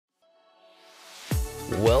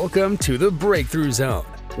Welcome to the Breakthrough Zone,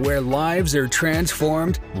 where lives are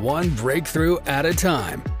transformed one breakthrough at a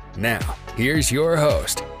time. Now, here's your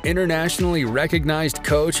host, internationally recognized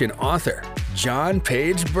coach and author, John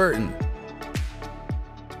Page Burton.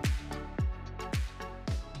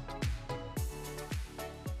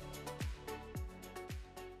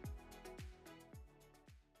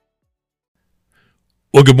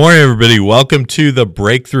 Well, good morning, everybody. Welcome to the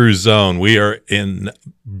Breakthrough Zone. We are in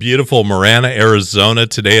beautiful Marana, Arizona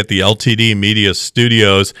today at the LTD Media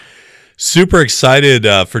Studios. Super excited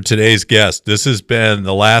for today's guest. This has been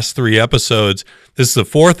the last three episodes. This is the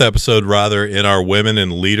fourth episode, rather, in our Women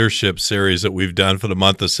in Leadership series that we've done for the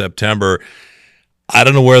month of September. I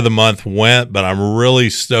don't know where the month went, but I'm really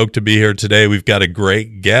stoked to be here today. We've got a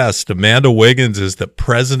great guest. Amanda Wiggins is the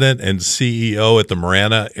president and CEO at the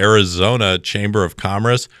Marana, Arizona Chamber of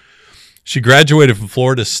Commerce. She graduated from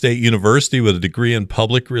Florida State University with a degree in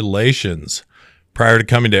public relations. Prior to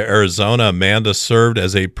coming to Arizona, Amanda served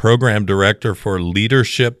as a program director for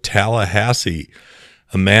Leadership Tallahassee.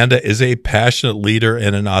 Amanda is a passionate leader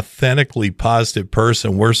and an authentically positive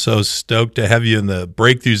person. We're so stoked to have you in the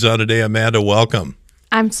Breakthrough Zone today. Amanda, welcome.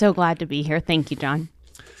 I'm so glad to be here. Thank you, John.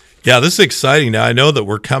 Yeah, this is exciting. Now, I know that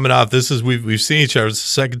we're coming off. We've seen each other. It's the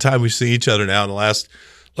second time we've seen each other now in the last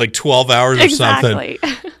 12 hours or something.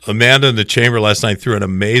 Amanda in the chamber last night threw an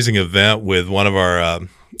amazing event with one of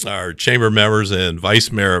our chamber members and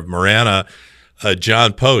vice mayor of Marana,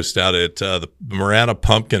 John Post, out at the Marana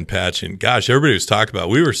Pumpkin Patch. And gosh, everybody was talking about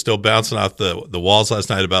it. We were still bouncing off the walls last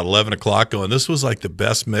night about 11 o'clock going, this was like the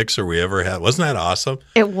best mixer we ever had. Wasn't that awesome?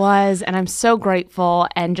 It was, and I'm so grateful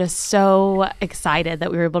and just so excited that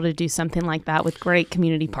we were able to do something like that with great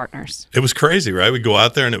community partners. It was crazy, right? We go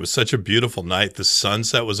out there and it was such a beautiful night. The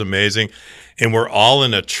sunset was amazing. And we're all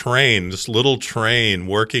in a train, this little train,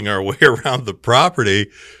 working our way around the property.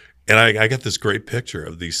 And I got this great picture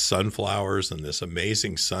of these sunflowers and this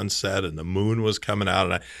amazing sunset, and the moon was coming out,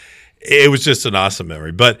 and it was just an awesome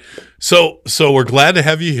memory. But so we're glad to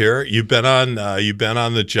have you here. You've been on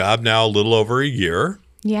the job now a little over a year.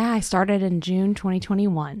 Yeah, I started in June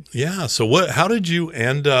 2021. Yeah. So how did you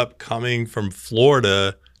end up coming from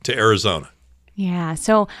Florida to Arizona? Yeah,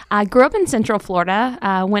 so I grew up in Central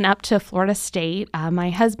Florida, went up to Florida State. My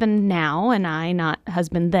husband now and I, not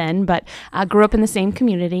husband then, but grew up in the same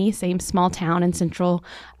community, same small town in Central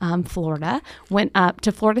Florida. Went up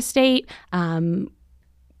to Florida State.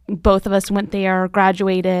 Both of us went there,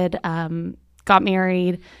 graduated, got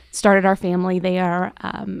married, started our family there.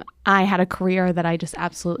 I had a career that I just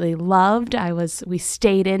absolutely loved. We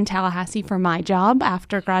stayed in Tallahassee for my job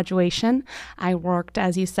after graduation. I worked,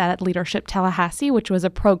 as you said, at Leadership Tallahassee, which was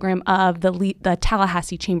a program of the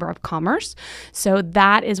Tallahassee Chamber of Commerce. So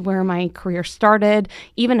that is where my career started.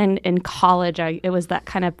 Even in college, it was that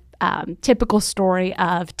kind of typical story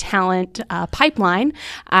of talent pipeline.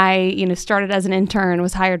 I started as an intern,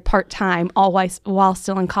 was hired part-time while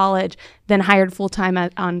still in college, then hired full-time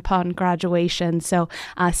upon graduation. So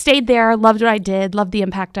stayed there, loved what I did, loved the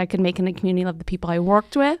impact I could make in the community, loved the people I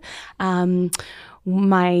worked with.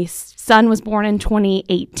 My son was born in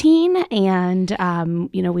 2018,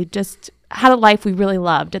 and we just had a life we really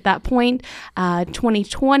loved. At that point,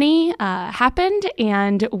 2020 happened,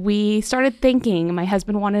 and we started thinking. My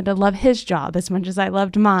husband wanted to love his job as much as I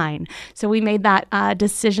loved mine. So we made that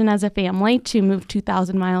decision as a family to move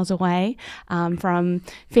 2,000 miles away from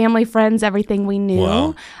family, friends, everything we knew.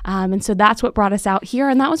 Wow. And so that's what brought us out here.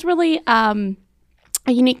 And that was really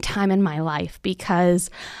a unique time in my life because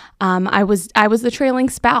I was the trailing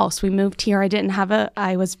spouse. We moved here.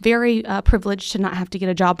 I was very privileged to not have to get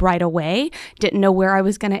a job right away. Didn't know where I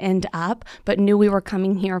was going to end up, but knew we were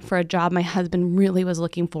coming here for a job my husband really was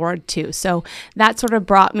looking forward to. So that sort of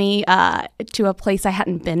brought me to a place I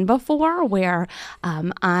hadn't been before, where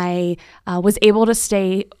I was able to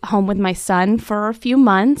stay home with my son for a few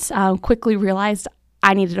months. Quickly realized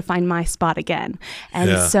I needed to find my spot again.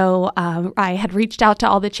 And so I had reached out to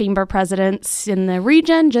all the chamber presidents in the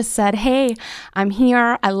region, just said, hey, I'm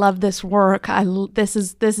here. I love this work. This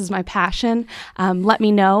is my passion. Let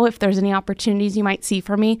me know if there's any opportunities you might see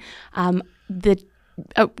for me.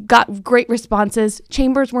 Got great responses.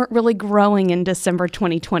 Chambers weren't really growing in December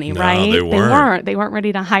 2020, right? They weren't. They weren't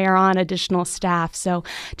ready to hire on additional staff. So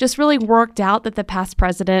just really worked out that the past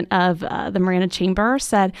president of the Marana Chamber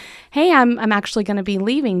said, hey, I'm actually going to be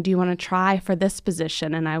leaving. Do you want to try for this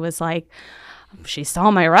position? And I was like, she saw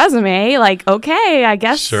my resume, like, okay, I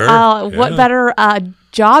guess. Sure. What better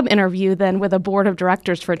job interview then with a board of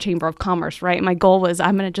directors for a chamber of commerce, right? My goal was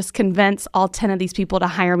I'm going to just convince all 10 of these people to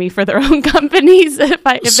hire me for their own companies if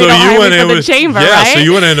they don't hire me for the chamber, right? So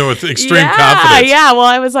you went in there with extreme confidence. Yeah. Well,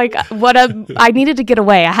 I was like, I needed to get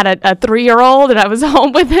away. I had a 3-year-old and I was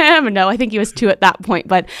home with him. And no, I think he was 2 at that point.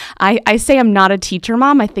 But I say I'm not a teacher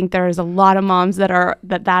mom. I think there's a lot of moms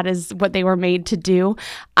that is what they were made to do.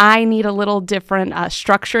 I need a little different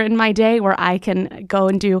structure in my day where I can go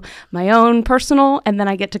and do my own personal, and then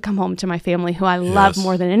I get to come home to my family who I love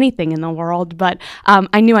more than anything in the world. But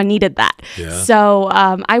I knew I needed that. Yeah. So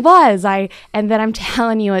and then I'm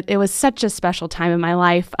telling you, it was such a special time in my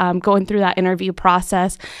life, going through that interview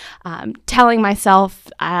process, telling myself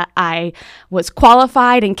I was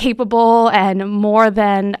qualified and capable and more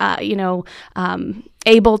than,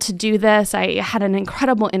 able to do this. I had an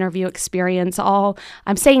incredible interview experience.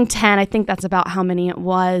 I'm saying 10, I think that's about how many it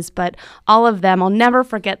was, but all of them, I'll never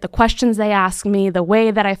forget the questions they asked me, the way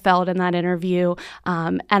that I felt in that interview.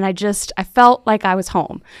 And I felt like I was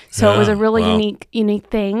home. So it was a really unique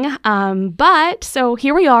thing. But so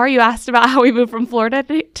here we are. You asked about how we moved from Florida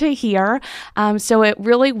to here. So it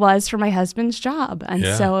really was for my husband's job. And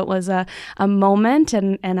so it was a moment,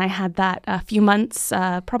 and I had that a few months,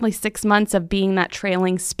 probably 6 months of being that trailing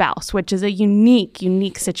spouse, which is a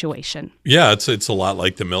unique situation. Yeah, it's a lot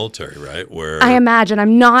like the military, right? Where I imagine,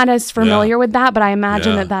 I'm not as familiar with that, but I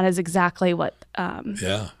imagine that is exactly what. And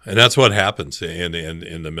that's what happens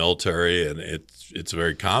in the military, and it's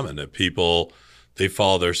very common that people, they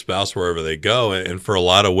follow their spouse wherever they go, and for a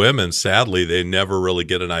lot of women, sadly, they never really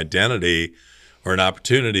get an identity or an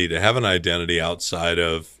opportunity to have an identity outside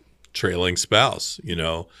of trailing spouse,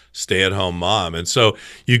 stay-at-home mom. And so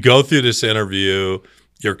you go through this interview,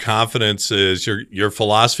 your confidence is, your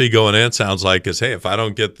philosophy going in sounds like is, hey, if I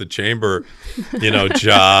don't get the chamber,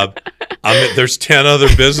 job, there's 10 other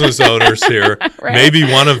business owners here. Right. Maybe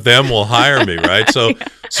one of them will hire me, right? So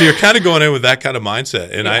so you're kind of going in with that kind of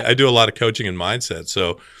mindset. And I do a lot of coaching in mindset.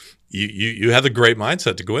 So you have a great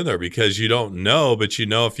mindset to go in there because you don't know, but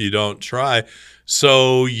if you don't try.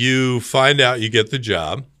 So you find out you get the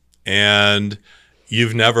job. And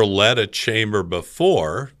you've never led a chamber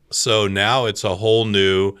before, so now it's a whole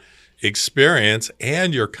new experience,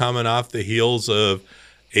 and you're coming off the heels of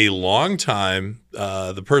a long time.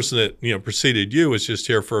 The person that preceded you was just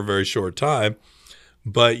here for a very short time,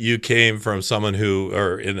 but you came from someone who,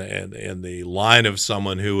 or in the line of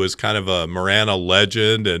someone who was kind of a Marana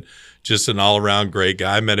legend and just an all-around great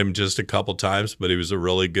guy. I met him just a couple times, but he was a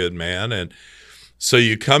really good man. And so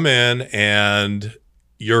you come in and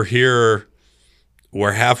you're here,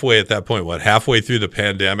 we're halfway at that point, halfway through the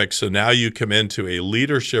pandemic. So now you come into a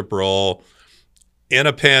leadership role in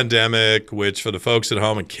a pandemic, which for the folks at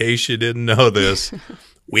home, in case you didn't know this,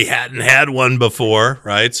 we hadn't had one before,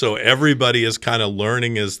 right? So everybody is kind of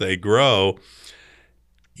learning as they grow.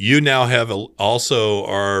 You now also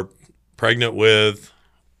are pregnant with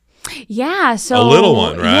so a little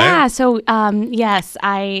one, right? Yeah, so yes,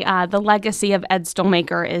 the legacy of Ed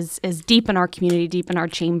Stolmaker is deep in our community, deep in our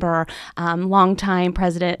chamber. Longtime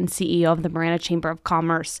president and CEO of the Marana Chamber of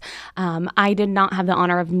Commerce. I did not have the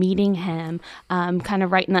honor of meeting him. Kind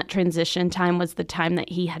of right in that transition time was the time that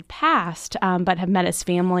he had passed, but have met his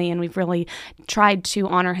family, and we've really tried to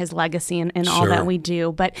honor his legacy in all that we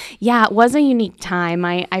do. But yeah, it was a unique time.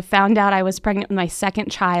 I found out I was pregnant with my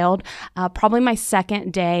second child, probably my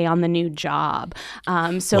second day on the new job.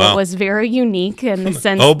 It was very unique in the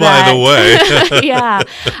sense by the way. Yeah.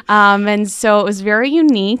 And so it was very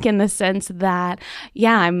unique in the sense that,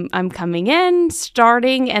 I'm coming in,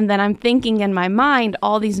 starting, and then I'm thinking in my mind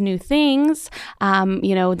all these new things.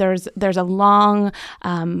 There's a long,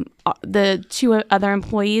 the 2 other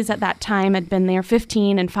employees at that time had been there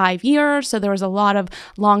 15 and 5 years. So there was a lot of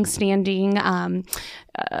long-standing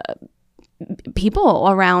people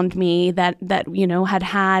around me that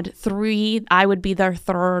had 3. I would be their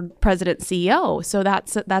 3rd president CEO. So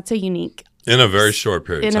that's a unique. In a very short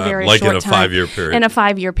period of time, like in a 5-year period. In a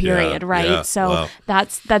 5-year period, right? Yeah, so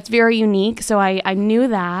that's very unique. So I knew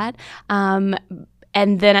that.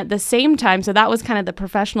 And then at the same time, so that was kind of the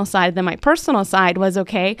professional side. Then my personal side was,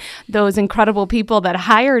 okay, those incredible people that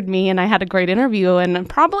hired me, and I had a great interview, and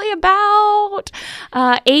probably about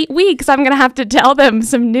 8 weeks, I'm going to have to tell them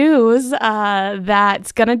some news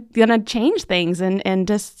that's gonna change things and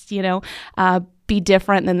just, be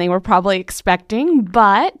different than they were probably expecting.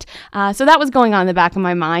 But so that was going on in the back of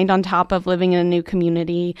my mind on top of living in a new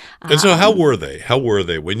community. And so how were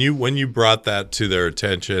they when you brought that to their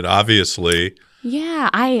attention? Obviously. Yeah,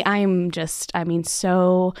 I'm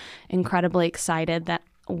so incredibly excited that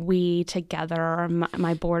we together,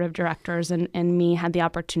 my board of directors and me, had the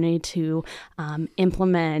opportunity to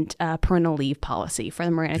implement a parental leave policy for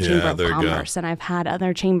the Marana Chamber of Commerce. And I've had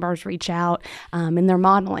other chambers reach out, and they're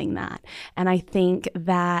modeling that. And I think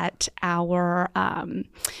that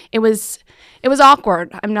it was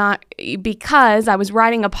awkward. Because I was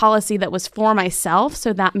writing a policy that was for myself,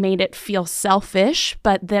 so that made it feel selfish.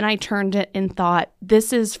 But then I turned it and thought,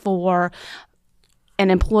 this is for an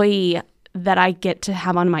employee that I get to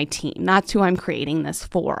have on my team. That's who I'm creating this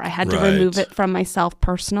for. I had to remove it from myself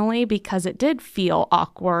personally because it did feel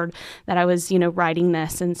awkward that I was, writing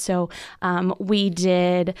this. And so we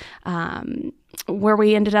did. Where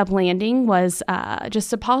we ended up landing was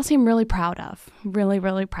just a policy I'm really proud of, really,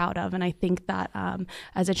 really proud of. And I think that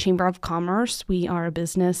as a Chamber of Commerce, we are a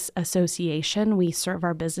business association. We serve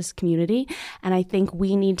our business community. And I think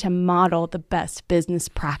we need to model the best business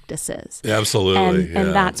practices. Absolutely.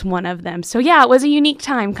 And that's one of them. So, it was a unique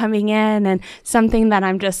time coming in, and something that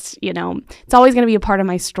I'm just, it's always going to be a part of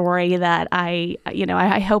my story that I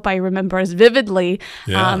hope I remember as vividly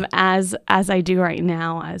as I do right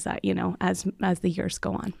now, as the years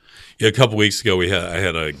go on. Yeah, a couple weeks ago I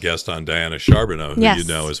had a guest on, Diana Charbonneau, who you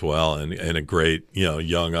know as well, and a great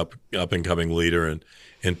young up and coming leader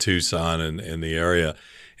in Tucson and in the area,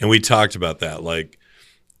 and we talked about that,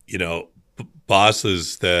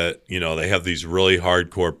 bosses that they have these really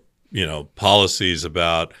hardcore policies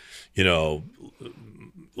about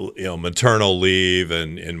maternal leave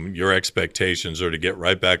and your expectations are to get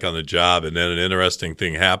right back on the job, and then an interesting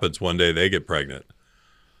thing happens one day, they get pregnant.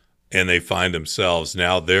 And they find themselves,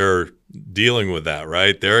 now they're dealing with that,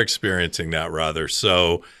 right? They're experiencing that rather.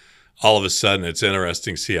 So all of a sudden, it's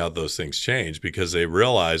interesting to see how those things change, because they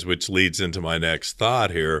realize, which leads into my next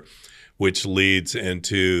thought here, which leads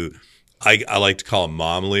into, I like to call them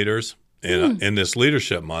mom leaders. And in this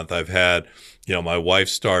leadership month, I've had, my wife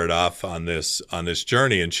started off on this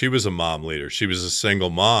journey, and she was a mom leader. She was a single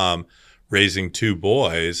mom raising 2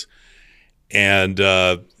 boys. And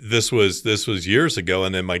this was years ago,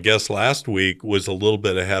 and then my guest last week was a little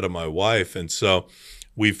bit ahead of my wife, and so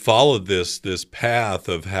we followed this path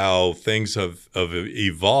of how things have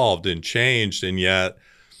evolved and changed, and yet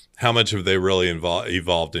how much have they really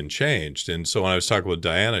evolved and changed? And so when I was talking with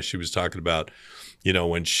Diana, she was talking about,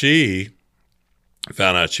 when she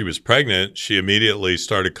found out she was pregnant, she immediately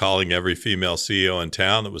started calling every female CEO in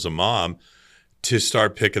town that was a mom to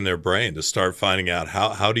start picking their brain, to start finding out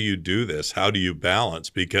how do you do this? How do you balance?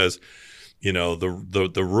 Because,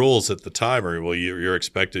 the rules at the time are, well, you're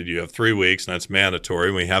expected, you have 3 weeks, and that's mandatory,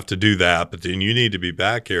 and we have to do that, but then you need to be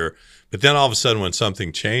back here. But then all of a sudden when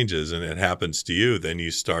something changes and it happens to you, then you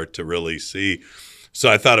start to really see. So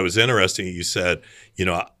I thought it was interesting. You said,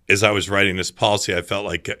 as I was writing this policy, I felt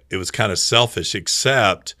like it was kind of selfish,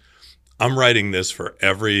 except I'm writing this for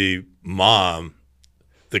every mom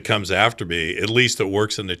that comes after me, at least that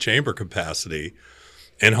works in the chamber capacity.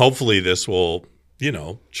 And hopefully this will,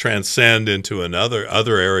 transcend into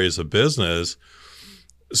other areas of business.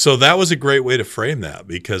 So that was a great way to frame that,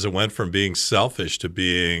 because it went from being selfish to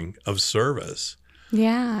being of service.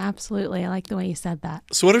 Yeah, absolutely. I like the way you said that.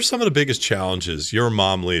 So what are some of the biggest challenges? You're a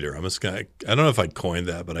mom leader. I don't know if I coined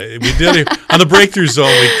that, but we did it on the Breakthrough Zone.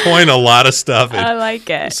 We coin a lot of stuff. I like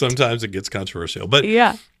it. Sometimes it gets controversial, but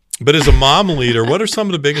But as a mom leader, what are some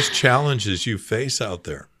of the biggest challenges you face out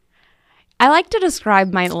there? I like to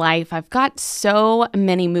describe my life. I've got so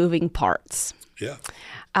many moving parts. Yeah.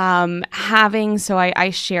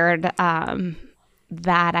 I shared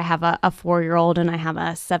that I have a 4-year-old and I have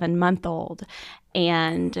a 7-month-old.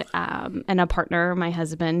 And a partner, my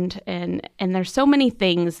husband, and there's so many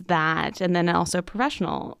things that, and then also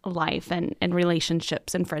professional life and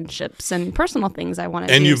relationships and friendships and personal things I want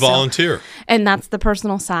to do. And you volunteer. And that's the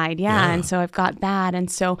personal side, yeah. And so I've got that.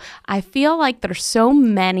 And so I feel like there's so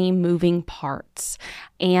many moving parts.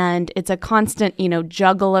 And it's a constant,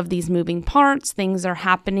 juggle of these moving parts. Things are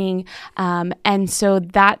happening. And so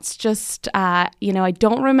that's just, I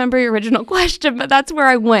don't remember your original question, but that's where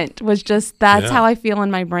I went, was just that's how I feel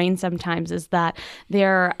in my brain sometimes, is that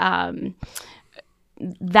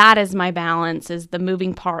that is my balance, is the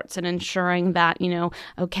moving parts and ensuring that,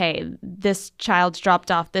 okay, this child's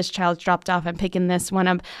dropped off, I'm picking this one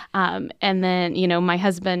up. And then, my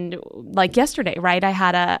husband, like yesterday, right, I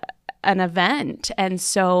had an event. And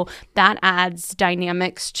so that adds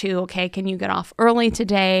dynamics to, okay, can you get off early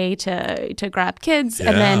today to grab kids? Yeah.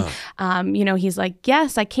 And then, he's like,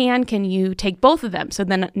 yes, I can. Can you take both of them? So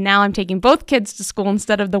then now I'm taking both kids to school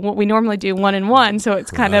instead of what we normally do, 1 and 1. So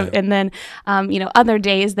it's kind of, and then, other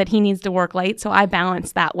days that he needs to work late. So I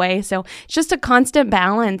balance that way. So it's just a constant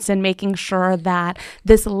balance and making sure that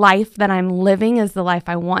this life that I'm living is the life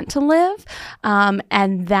I want to live.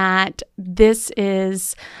 And that this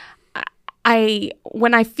is,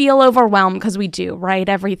 when I feel overwhelmed, because we do, right?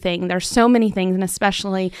 Everything, there's so many things, and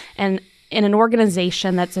especially in an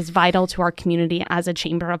organization that's as vital to our community as a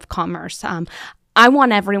Chamber of Commerce. I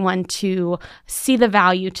want everyone to see the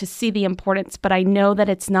value, to see the importance, but I know that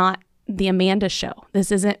it's not the Amanda show.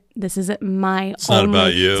 This isn't my It's not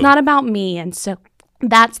about you. It's not about me. And so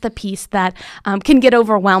that's the piece that can get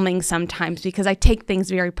overwhelming sometimes, because I take things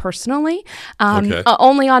very personally,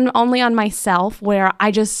 only on myself, where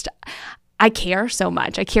I care so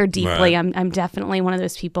much. I care deeply. Right. I'm definitely one of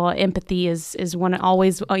those people. Empathy is one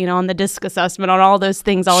always, on the DISC assessment, on all those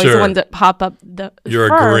things, always Sure. the ones that pop up You're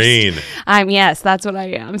first. a green. Yes, that's what I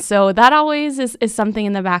am. So that always is something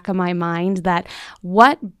in the back of my mind, that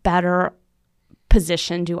what better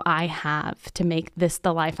position do I have to make this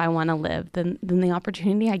the life I want to live than the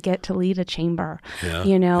opportunity I get to lead a chamber, Yeah.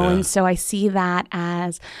 And so I see that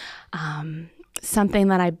as something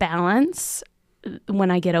that I balance when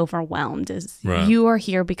I get overwhelmed, is Right. you are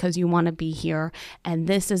here because you want to be here. And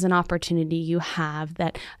this is an opportunity you have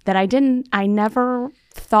that I never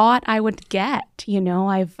thought I would get,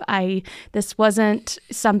 this wasn't,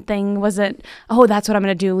 oh, that's what I'm going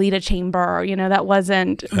to do, lead a chamber, that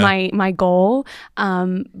wasn't my goal.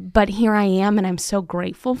 But here I am, and I'm so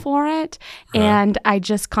grateful for it. Right. And I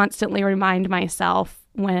just constantly remind myself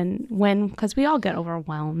because we all get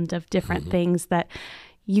overwhelmed of different things, that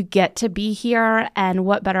you get to be here, and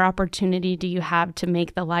what better opportunity do you have to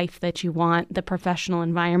make the life that you want, the professional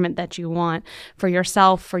environment that you want for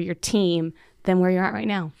yourself, for your team, than where you're at right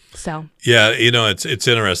now. So Yeah, it's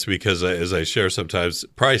interesting, because as I share sometimes,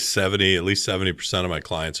 probably at least 70% of my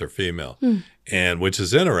clients are female, and which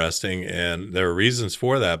is interesting, and there are reasons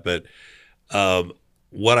for that. But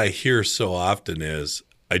what I hear so often is,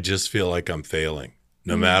 I just feel like I'm failing,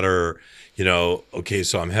 no matter. Okay,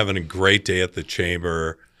 so I'm having a great day at the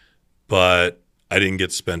chamber, but I didn't get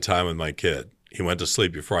to spend time with my kid. He went to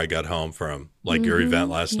sleep before I got home from your event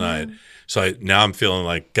last night. So now I'm feeling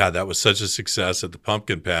like, God, that was such a success at the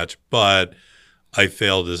pumpkin patch, but I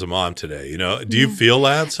failed as a mom today. Do you feel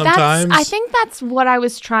that sometimes? I think that's what I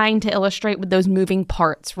was trying to illustrate with those moving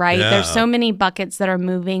parts, right? Yeah. There's so many buckets that are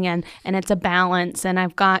moving, and it's a balance, and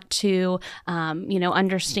I've got to,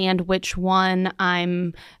 understand which one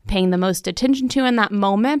I'm paying the most attention to in that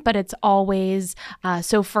moment. But it's always,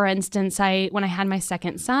 so for instance, when I had my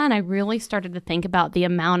second son, I really started to think about the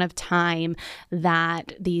amount of time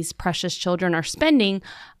that these precious children are spending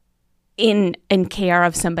in care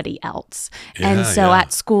of somebody else. And so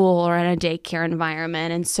at school or in a daycare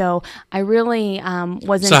environment. And so I really was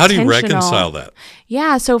intentional. So how do you reconcile that?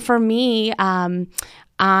 Yeah. So for me, when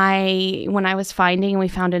I was we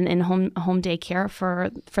found an in-home daycare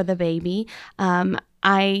for the baby,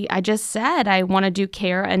 I just said I want to do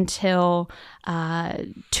care until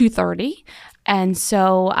 2:30. And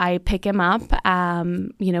so I pick him up,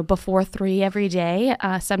 before 3 every day.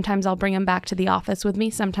 Sometimes I'll bring him back to the office with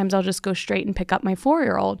me. Sometimes I'll just go straight and pick up my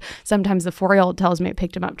 4-year-old. Sometimes the 4-year-old tells me I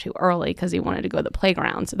picked him up too early because he wanted to go to the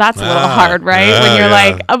playground. So that's a little hard, right? When you're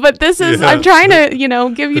like, oh, but this is, I'm trying to,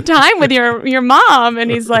 give you time with your mom.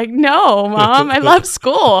 And he's like, no, Mom, I love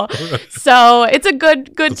school. So it's a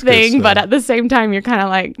good thing. But at the same time, you're kind of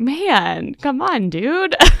like, man, come on,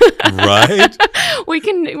 dude. Right?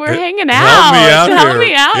 We're hanging out. Help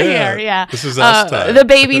me out here. Yeah. This is us time. The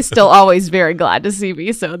baby's still always very glad to see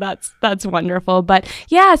me. So that's wonderful. But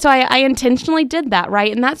yeah, so I intentionally did that,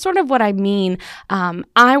 right? And that's sort of what I mean.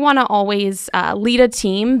 I want to always lead a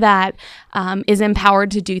team that is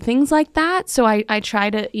empowered to do things like that. So I try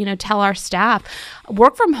to, tell our staff,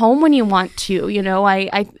 work from home when you want to.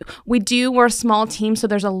 We're a small team, so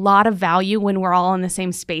there's a lot of value when we're all in the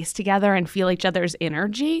same space together and feel each other's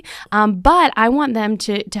energy. But I want them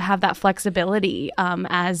to have that flexibility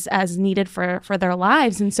as needed for their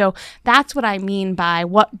lives. And so that's what I mean by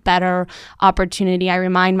what better opportunity. I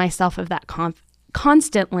remind myself of that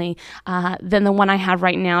constantly than the one I have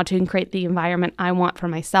right now to create the environment I want for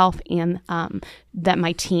myself, and that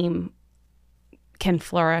my team can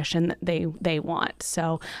flourish and they want.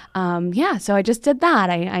 So so I just did that.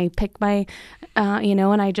 I pick my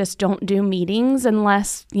and I just don't do meetings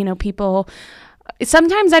unless people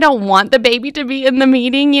sometimes I don't want the baby to be in the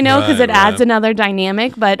meeting, because it adds another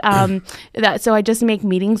dynamic. But so I just make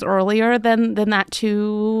meetings earlier than that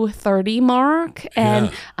 2:30 mark.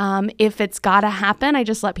 And if it's got to happen, I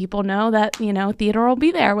just let people know that, Theodore will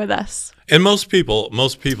be there with us. And most people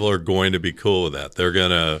are going to be cool with that.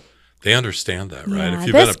 They understand that, right? Yeah, if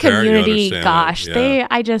you've this been a parent, community, you understand gosh,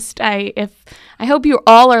 it. I hope you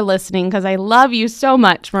all are listening because I love you so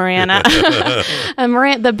much, Marana.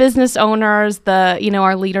 And the business owners,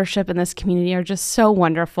 our leadership in this community are just so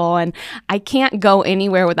wonderful. And I can't go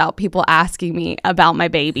anywhere without people asking me about my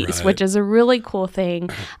babies, which is a really cool thing.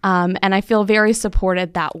 And I feel very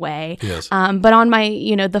supported that way. Yes. But on my,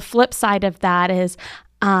 the flip side of that is,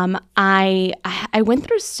 I went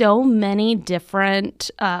through so many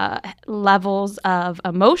different levels of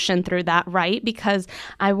emotion through that, right? Because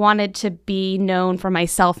I wanted to be known for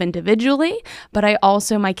myself individually, but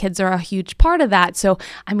my kids are a huge part of that. So,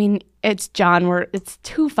 it's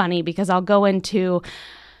too funny because I'll go into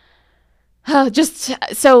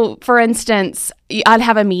for instance, I'd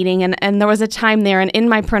have a meeting and there was a time there, and in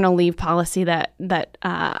my parental leave policy that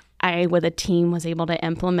I, with a team, was able to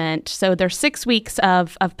implement. So there's 6 weeks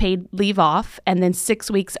of paid leave off and then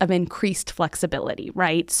 6 weeks of increased flexibility,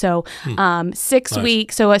 right? So 6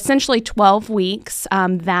 weeks, so essentially 12 weeks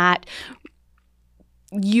that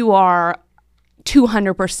you are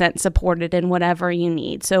 200% supported in whatever you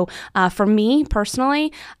need. So for me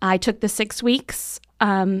personally, I took the 6 weeks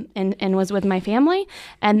and was with my family.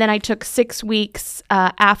 And then I took 6 weeks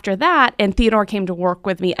after that, and Theodore came to work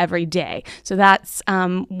with me every day. So that's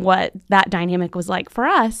what that dynamic was like for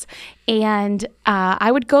us. And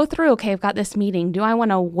I would go through, okay, I've got this meeting. Do I want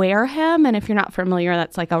to wear him? And if you're not familiar,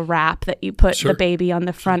 that's like a wrap that you put the baby on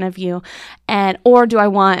the front of you. Or do I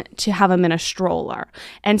want to have him in a stroller?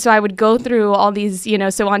 And so I would go through all these,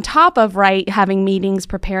 so on top of, having meetings,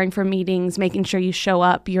 preparing for meetings, making sure you show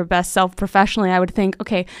up your best self professionally, I would think,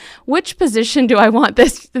 okay, which position do I want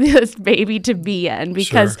this baby to be in?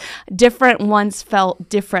 Because different ones felt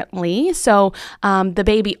differently. So the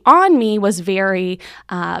baby on me was very,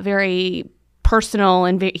 very personal,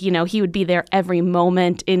 and he would be there every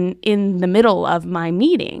moment in the middle of my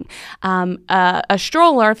meeting. A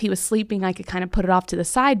stroller, if he was sleeping, I could kind of put it off to the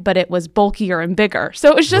side, but it was bulkier and bigger. So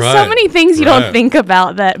it was just so many things you don't think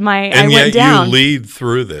about that I went down. You lead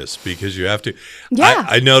through this because you have to. Yeah.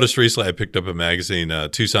 I noticed recently I picked up a magazine,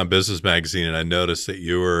 Tucson Business Magazine, and I noticed that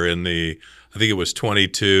you were in I think it was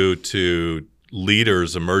 22 to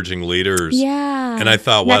emerging leaders. Yeah. And I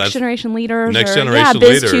thought, Next Generation Leaders. Leaders.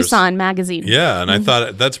 Biz Tucson magazine. Yeah. And I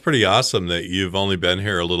thought that's pretty awesome that you've only been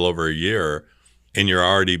here a little over a year and you're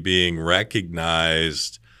already being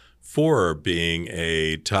recognized for being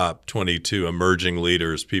a top 22 emerging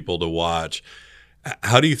leaders, people to watch.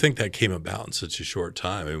 How do you think that came about in such a short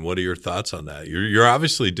time? And what are your thoughts on that? You're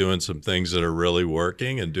obviously doing some things that are really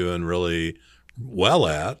working and doing really well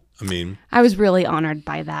at. I was really honored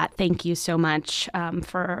by that. Thank you so much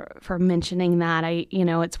for mentioning that.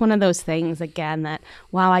 It's one of those things, again, that,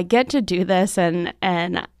 wow, I get to do this, and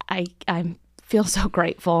I feel so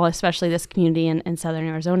grateful, especially this community in Southern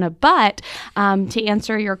Arizona. But to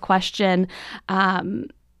answer your question,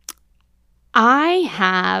 I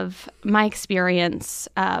have my experience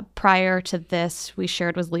prior to this we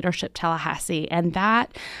shared was Leadership Tallahassee, and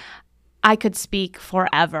that I could speak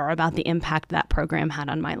forever about the impact that program had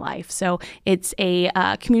on my life. So it's a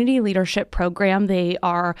community leadership program. They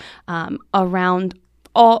are around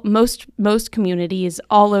most communities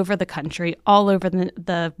all over the country, all over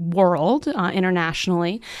the world,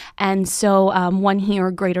 internationally. And so one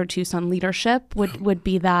here, Greater Tucson Leadership, would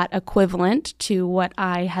be that equivalent to what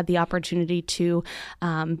I had the opportunity to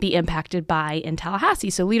be impacted by in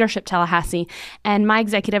Tallahassee. So Leadership Tallahassee, and my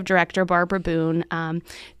executive director, Barbara Boone,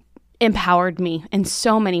 empowered me in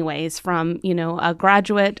so many ways, from, a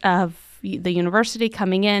graduate of the university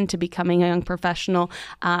coming in to becoming a young professional.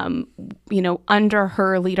 Under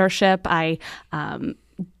her leadership, I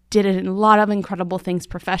did a lot of incredible things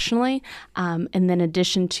professionally. And then in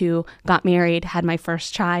addition to got married, had my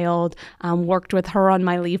first child, worked with her on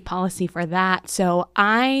my leave policy for that. So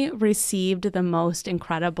I received the most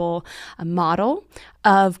incredible model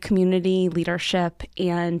of community leadership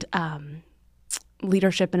and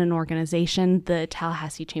leadership in an organization. The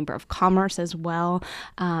Tallahassee Chamber of Commerce as well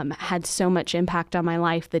had so much impact on my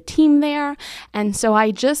life, the team there. And so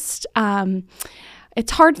I just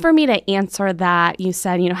It's hard for me to answer that. You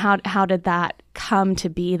said, how did that come to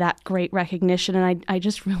be, that great recognition? And I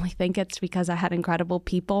just really think it's because I had incredible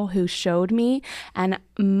people who showed me, and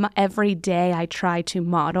every day I try to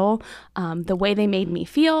model the way they made me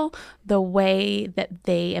feel, the way that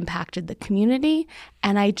they impacted the community.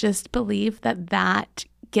 And I just believe that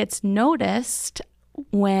gets noticed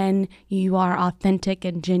when you are authentic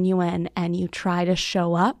and genuine and you try to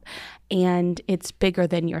show up, and it's bigger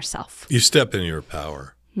than yourself. You step in your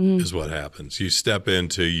power is what happens. You step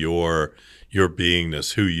into your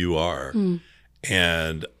beingness, who you are.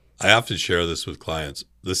 And I often share this with clients.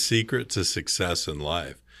 The secret to success in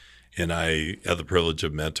life, and I had the privilege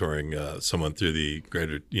of mentoring someone through the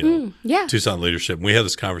greater Tucson leadership. And we had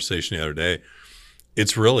this conversation the other day.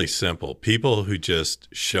 It's really simple. People who just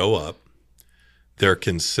show up, they're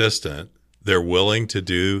consistent, they're willing to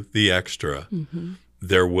do the extra,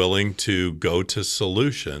 they're willing to go to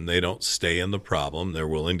solution. They don't stay in the problem. They're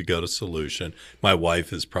willing to go to solution. My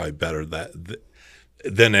wife is probably better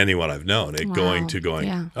than anyone I've known at going,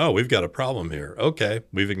 oh, we've got a problem here. Okay,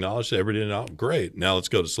 we've acknowledged everything now. Great. Now let's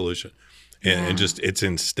go to solution. And just it's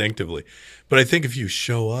instinctively. But I think if you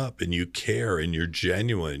show up and you care and you're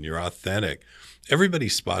genuine, you're authentic, everybody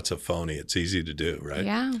spots a phony. It's easy to do, right?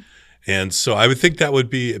 Yeah. And so I would think that would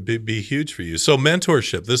be huge for you. So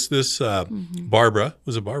mentorship, this Barbara,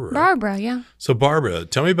 was it Barbara? Right? Barbara, yeah. So Barbara,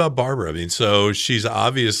 tell me about Barbara. I mean, so she's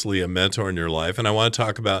obviously a mentor in your life. And I want to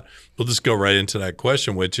talk about, we'll just go right into that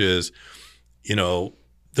question, which is,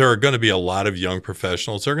 there are going to be a lot of young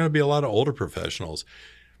professionals. There are going to be a lot of older professionals.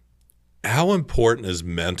 How important is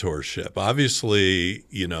mentorship? Obviously,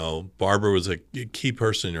 Barbara was a key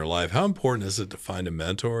person in your life. How important is it to find a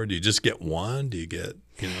mentor? Do you just get one? Do you get,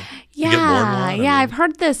 you get more than one? I've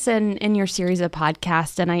heard this in your series of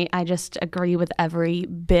podcasts, and I just agree with every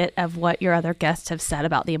bit of what your other guests have said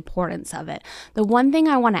about the importance of it. The one thing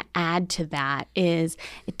I want to add to that is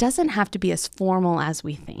it doesn't have to be as formal as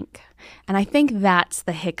we think. And I think that's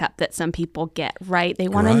the hiccup that some people get, right? They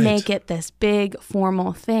want to make it this big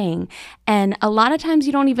formal thing. And a lot of times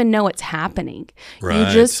you don't even know it's happening. Right.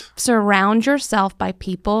 You just surround yourself by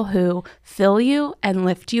people who fill you and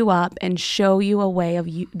lift you up and show you a way of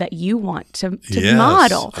you that you want to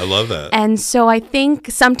model. I love that. And so I think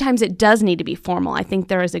sometimes it does need to be formal. I think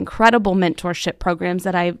there is incredible mentorship programs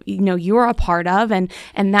that you're a part of, and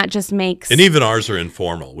that just makes. And even ours are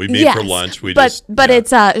informal. We meet for lunch. But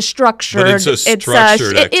it's a structured. But it's a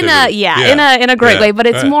structured activity. In a great way. But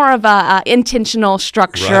it's more of a intentional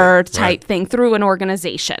structure type thing through an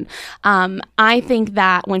organization. I think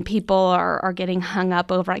that when people are getting hung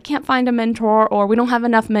up over, I can't find a mentor, or we don't have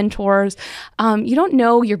enough mentors, you don't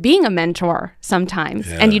know you're being a mentor sometimes,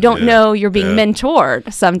 and you don't know you're being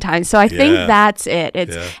mentored sometimes. So I think that's it.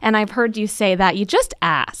 And I've heard you say that you just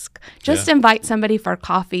ask. Just invite somebody for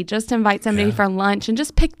coffee. Just invite somebody for lunch, and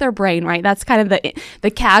just pick their brain, right? That's kind of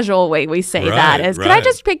the casual way we say that is, can I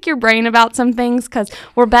just pick your brain about some things, because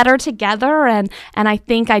we're better together. And I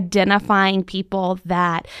think identifying people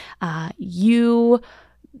that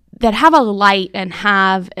that have a light and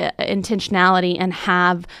have intentionality and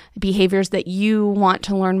have behaviors that you want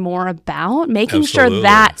to learn more about, making sure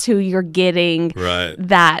that's who you're getting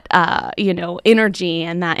that energy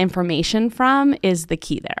and that information from is the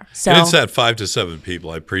key there. So and it's that 5 to 7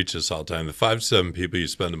 people. I preach this all the time. The 5 to 7 people you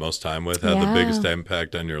spend the most time with have the biggest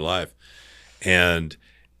impact on your life. And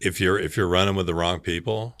if you're running with the wrong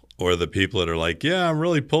people, or the people that are like, I'm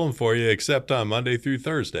really pulling for you, except on Monday through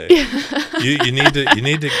Thursday. you need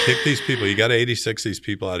to kick these people. You got to 86 these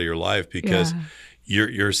people out of your life, because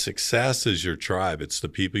your success is your tribe. It's the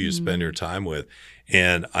people you spend your time with.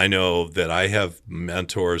 And I know that I have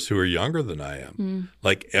mentors who are younger than I am.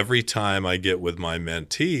 Like every time I get with my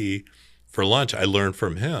mentee for lunch, I learn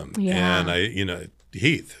from him. And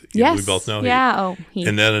Heath. Yes. We both know Heath. Yeah. Oh, Heath.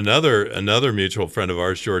 And then another mutual friend of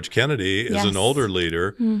ours, George Kennedy, is an older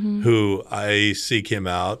leader who I seek him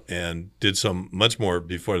out and did so much more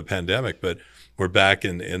before the pandemic, but we're back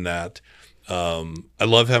in that. I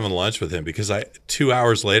love having lunch with him, because 2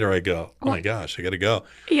 hours later I go, oh my gosh, I got to go.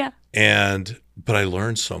 Yeah. But I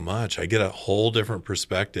learned so much. I get a whole different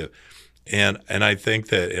perspective. And I think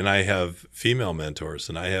that, and I have female mentors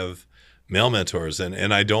and I have male mentors,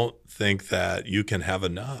 and I don't think that you can have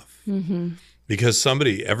enough, because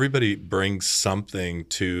everybody brings something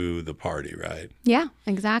to the party, right? Yeah,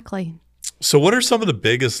 exactly. So what are some of the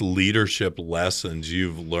biggest leadership lessons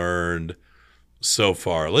you've learned so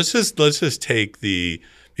far? Let's just take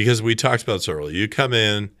because we talked about this earlier. You come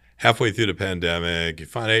in halfway through the pandemic, you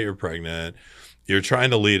find out you're pregnant, you're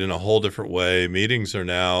trying to lead in a whole different way. Meetings are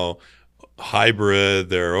now hybrid.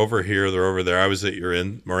 They're over here, they're over there. I was at your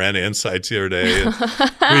Marana Insights the other day. And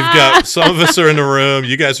we've got some of us are in the room.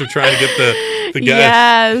 You guys are trying to get the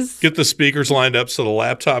guys get the speakers lined up so the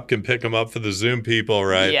laptop can pick them up for the Zoom people,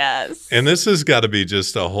 right? Yes. And this has got to be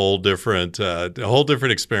just a whole different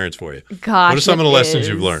experience for you. Gosh, what are some of the lessons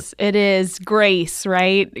you've learned? It is grace,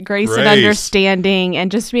 right? Grace and understanding, and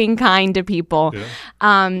just being kind to people.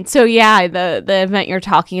 Yeah. The event you're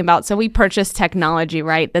talking about. So we purchased technology,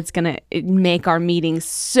 right? That's gonna make our meetings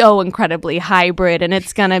so incredibly hybrid, and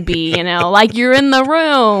it's gonna be, like you're in the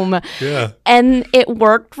room. Yeah. And it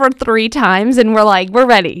worked for 3 times, and we're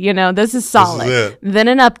ready. This is solid. This is then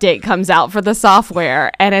an update comes out for the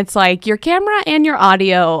software, and it's like your camera and your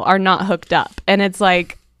audio are not hooked up, and it's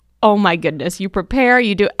like, oh my goodness! You prepare,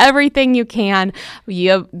 you do everything you can,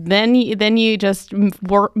 then you just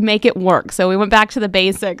make it work. So we went back to the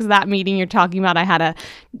basics. That meeting you're talking about, I had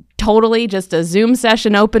totally just a Zoom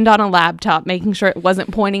session opened on a laptop, making sure it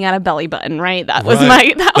wasn't pointing at a belly button, right? That was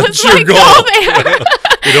my goal there.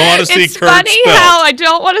 You don't want to see It's funny how I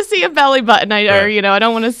don't want to see a belly button, I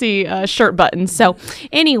don't want to see shirt buttons. So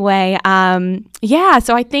anyway,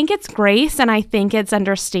 so I think it's grace, and I think it's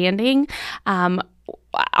understanding.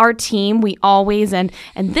 Our team, we always, and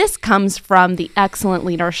this comes from the excellent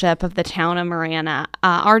leadership of the town of Marana.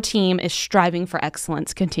 Our team is striving for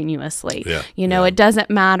excellence continuously. It doesn't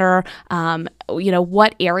matter,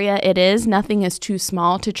 what area it is. Nothing is too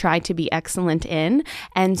small to try to be excellent in.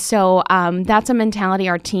 And so that's a mentality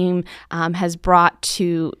our team has brought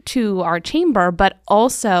to our chamber, but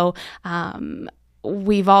also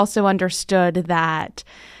we've also understood that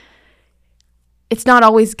it's not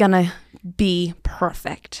always going to be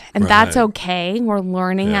perfect. And that's okay. We're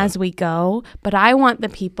learning as we go. But I want the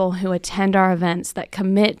people who attend our events that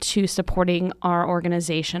commit to supporting our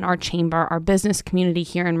organization, our chamber, our business community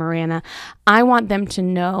here in Marana. I want them to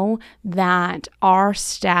know that our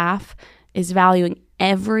staff is valuing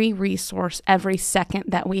every resource, every second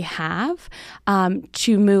that we have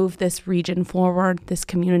to move this region forward, this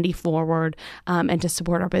community forward, and to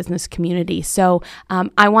support our business community. So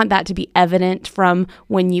I want that to be evident from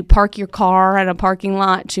when you park your car at a parking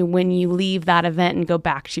lot to when you leave that event and go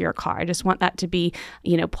back to your car. I just want that to be,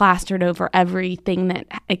 plastered over everything that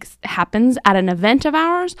happens at an event of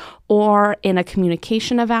ours, or in a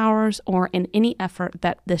communication of ours, or in any effort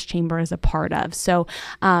that this chamber is a part of. So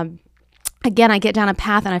again, I get down a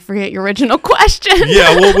path and I forget your original question.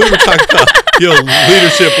 Yeah, well, we were talking about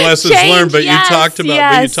leadership lessons learned, but you talked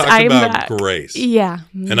about grace. Yeah,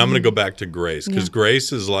 and I'm going to go back to grace, because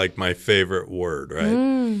grace is like my favorite word,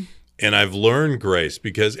 right? And I've learned grace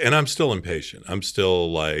and I'm still impatient. I'm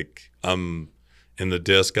still I'm in the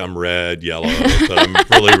disc. I'm red, yellow, but I'm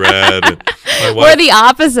really red. And my wife, we're the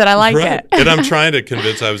opposite. I like it. And I'm trying to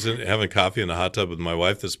convince. I was having coffee in the hot tub with my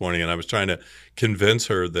wife this morning, and I was trying to convince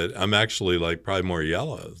her that I'm actually probably more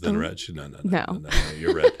yellow than red. She no,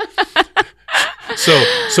 you're red.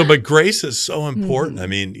 But grace is so important. I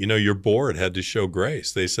mean, your board had to show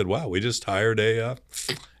grace. They said, wow, we just hired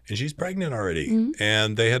and she's pregnant already,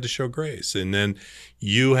 and they had to show grace. And then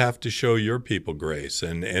you have to show your people grace.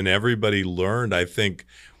 And everybody learned, I think,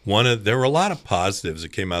 there were a lot of positives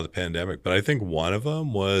that came out of the pandemic, but I think one of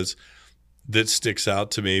them that sticks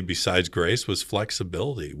out to me besides grace was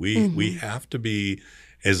flexibility. We have to be,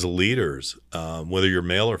 as leaders, whether you're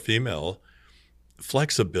male or female,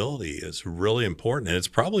 flexibility is really important, and it's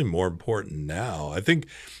probably more important now. I think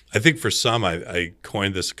for some, I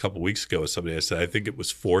coined this a couple weeks ago with somebody. I said, I think it was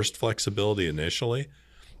forced flexibility initially,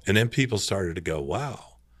 and then people started to go, wow,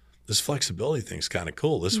 this flexibility thing's kind of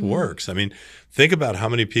cool. This works. I mean, think about how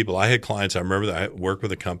many people. I had clients. I remember that I work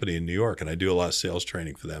with a company in New York, and I do a lot of sales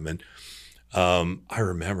training for them. And I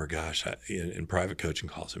remember, gosh, in private coaching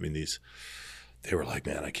calls, they were like,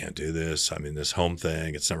 man, I can't do this. this home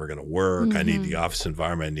thing, it's never going to work. I need the office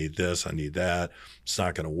environment. I need this. I need that. It's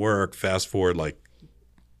not going to work. Fast forward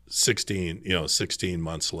 16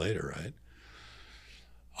 months later, right?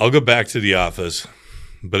 I'll go back to the office,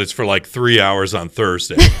 but it's for 3 hours on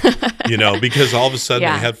Thursday, because all of a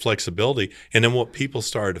sudden they had flexibility. And then what people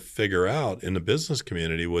started to figure out in the business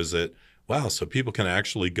community was that, wow, so people can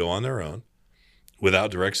actually go on their own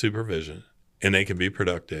without direct supervision, and they can be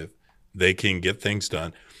productive. They can get things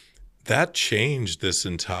done. That changed this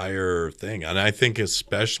entire thing. And I think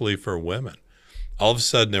especially for women, all of a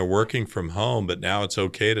sudden they're working from home, but now it's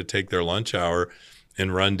okay to take their lunch hour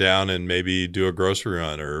and run down and maybe do a grocery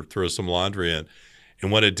run or throw some laundry in.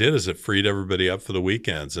 And what it did is it freed everybody up for the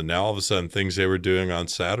weekends. And now all of a sudden things they were doing on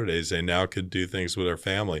Saturdays, they now could do things with their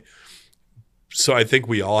family. So I think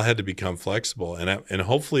we all had to become flexible. And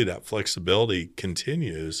hopefully that flexibility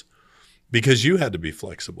continues, because you had to be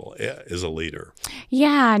flexible as a leader.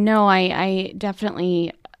 Yeah, no, I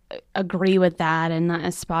definitely agree with that, and that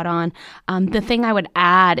is spot on. The thing I would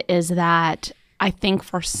add is that I think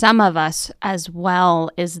for some of us as well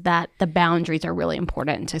is that the boundaries are really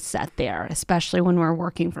important to set there, especially when we're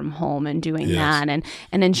working from home and doing that and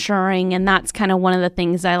ensuring. And that's kind of one of the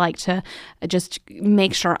things I like to just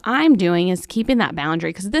make sure I'm doing is keeping that boundary,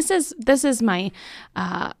 because this is my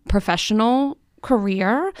professional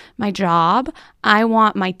career, my job. I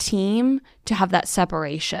want my team to have that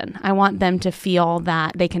separation. I want them to feel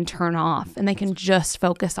that they can turn off and they can just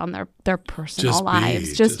focus on their personal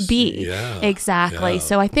lives. Just be. Yeah, exactly. yeah.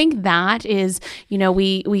 So I think that is,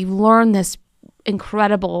 we learn this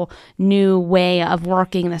incredible new way of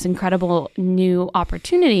working, this incredible new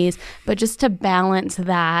opportunities, but just to balance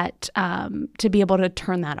that, to be able to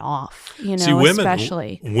turn that off, See,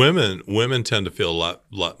 especially. Women tend to feel a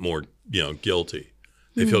lot more, guilty.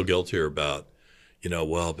 They feel guiltier about,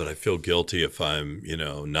 but I feel guilty if I'm,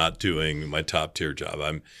 not doing my top tier job.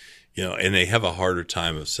 I'm, and they have a harder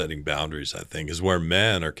time of setting boundaries, I think, is where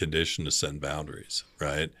men are conditioned to set boundaries,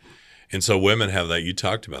 right? And so women have that. You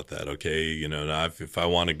talked about that, okay? Now if I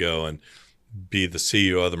want to go and be the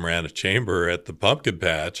CEO of the Marana Chamber at the pumpkin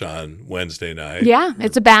patch on Wednesday night. Yeah,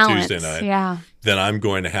 it's a balance. Tuesday night. Yeah. Then I'm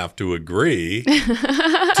going to have to agree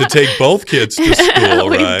to take both kids to school,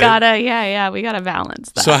 we right? We gotta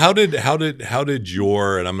balance that. So how did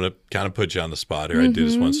your, and I'm going to kind of put you on the spot here. I do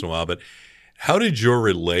this once in a while, but how did your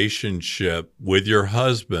relationship with your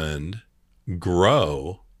husband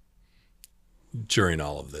grow during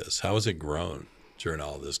all of this? How has it grown during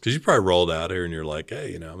all of this? Because you probably rolled out here and you're like,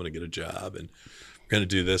 hey, I'm going to get a job and I'm going to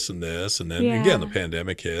do this and this. And then again, the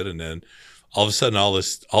pandemic hit, and then all of a sudden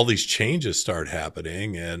all these changes start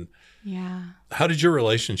happening. And how did your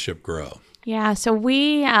relationship grow? Yeah. So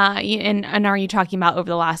we, and are you talking about over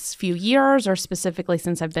the last few years or specifically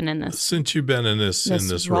since I've been in this? Since you've been in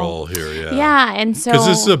this role here, yeah. Yeah. And so. Because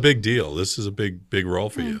this is a big deal. This is a big role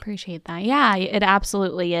for you. I appreciate that. Yeah, it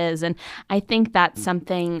absolutely is. And I think that's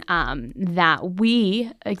something that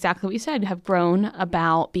we, exactly what you said, have grown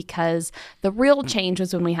about, because the real change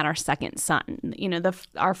was when we had our second son.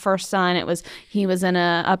 Our first son, he was in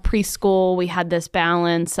a preschool. We had this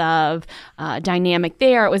balance of dynamic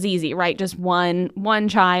there. It was easy, right? Just one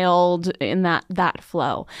child in that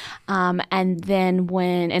flow. And then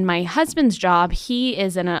when in my husband's job, he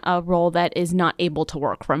is in a role that is not able to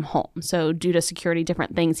work from home. So due to security,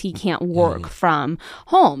 different things, he can't work from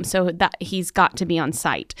home. So that he's got to be on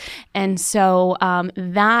site. And so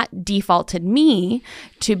that defaulted me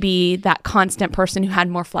to be that constant person who had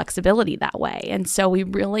more flexibility that way. And so we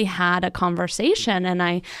really had a conversation, and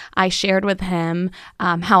I shared with him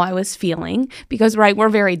how I was feeling, because we're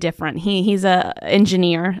very different. He's a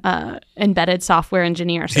engineer, embedded software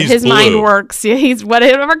engineer. So his mind works. He's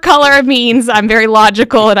whatever color it means. I'm very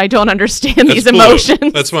logical and I don't understand these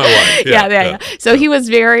emotions. That's my wife. Yeah. So he was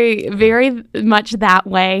very, very much that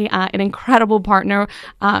way. An incredible partner,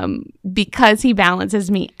 because he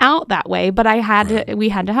balances me out that way. But we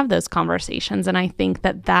had to have those conversations, and I think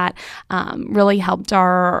that really helped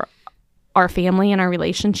our family and our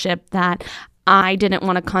relationship, that I didn't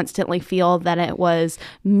want to constantly feel that it was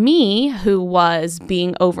me who was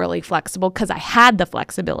being overly flexible, because I had the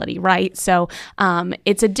flexibility, right? So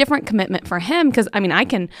it's a different commitment for him, because I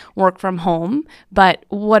can work from home, but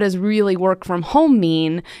what does really work from home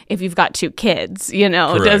mean if you've got two kids?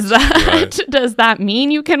 Correct. Does that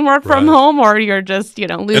mean you can work from home, or you're just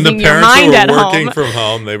losing your And mind the parents at who were home? working from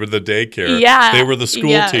home, they were the daycare, they were the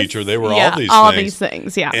school teacher, they were all these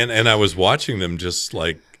things. Yeah, and I was watching them just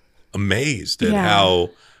like amazed at how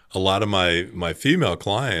a lot of my female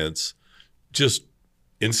clients just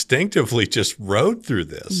instinctively just rode through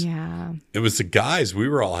this. Yeah. It was the guys, we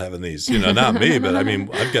were all having these, not me, but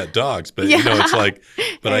I've got dogs, but it's like,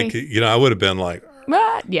 but I would have been like,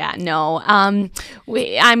 yeah, no.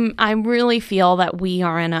 I really feel that we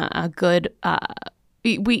are in a good,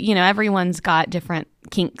 everyone's got different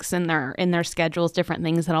kinks in their schedules, different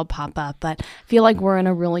things that'll pop up, but I feel like we're in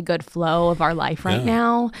a really good flow of our life right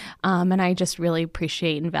now. And I just really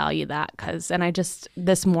appreciate and value that, and I just,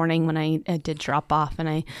 this morning when I did drop off and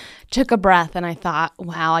I took a breath and I thought,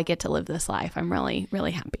 wow, I get to live this life. I'm really,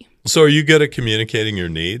 really happy. So are you good at communicating your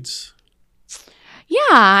needs? Yeah,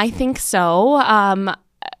 I think so.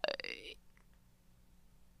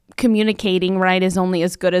 Communicating right is only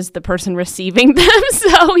as good as the person receiving them,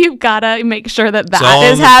 so you've got to make sure that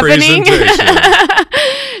is happening.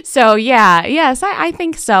 So yes, I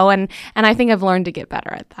think so, and I think I've learned to get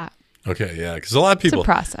better at that. Okay, yeah, because a lot of people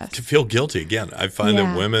process. feel guilty. Again, I find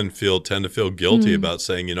that women tend to feel guilty about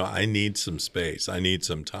saying, I need some space, I need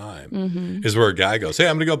some time. Is where a guy goes, hey,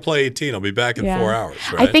 I'm going to go play 18. I'll be back in 4 hours.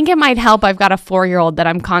 Right? I think it might help. I've got a 4-year-old that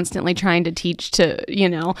I'm constantly trying to teach to,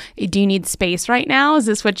 do you need space right now? Is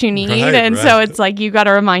this what you need? So it's like you got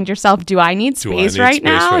to remind yourself, do I need space right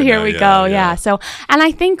now? Here we go. Yeah. So, and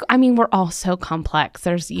I think, we're all so complex.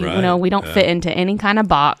 There's, we don't fit into any kind of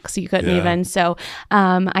box. You couldn't even. So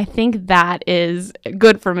I think that is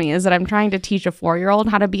good for me, is that I'm trying to teach a 4-year-old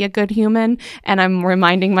how to be a good human, and I'm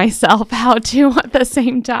reminding myself how to at the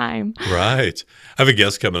same time. Right. I have a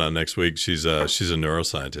guest coming on next week. She's a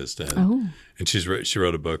neuroscientist, and she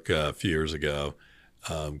wrote a book a few years ago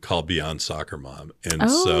called Beyond Soccer Mom, and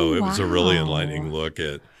so it was a really enlightening look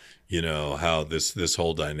at how this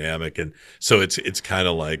whole dynamic. And so it's kind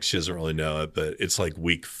of like, she doesn't really know it, but it's like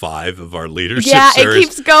week 5 of our leadership series. It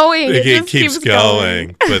keeps going. It keeps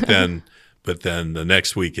going. but then the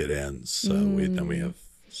next week it ends. So we have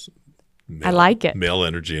I like it. Male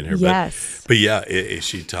energy in here. Yes. But yeah,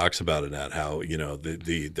 she talks about it at how,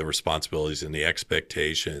 the responsibilities and the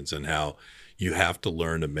expectations and how you have to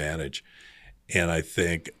learn to manage. And I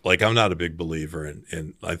think, I'm not a big believer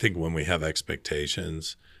in I think when we have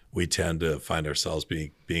expectations, we tend to find ourselves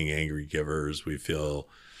being angry givers. We feel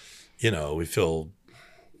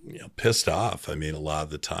pissed off. A lot of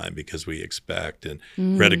the time, because we expect. And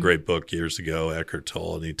read a great book years ago, Eckhart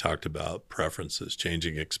Tolle, and he talked about preferences,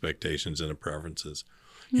 changing expectations into preferences.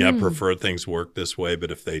 I prefer things work this way,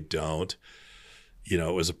 but if they don't,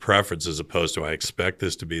 it was a preference as opposed to I expect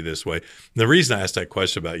this to be this way. And the reason I asked that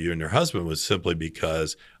question about you and your husband was simply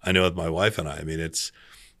because I know with my wife and I it's,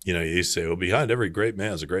 you used to say, well, behind every great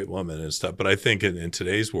man is a great woman and stuff. But I think in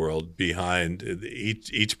today's world, behind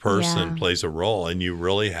each person plays a role, and you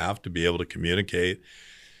really have to be able to communicate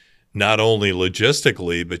not only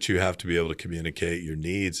logistically, but you have to be able to communicate your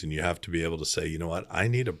needs, and you have to be able to say, you know what, I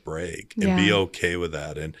need a break, and be okay with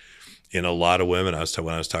that. And in a lot of women,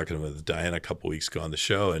 when I was talking with Diana a couple weeks ago on the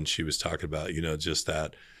show, and she was talking about, just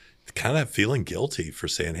that kind of feeling guilty for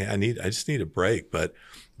saying, hey, I just need a break. But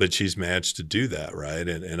she's managed to do that, right?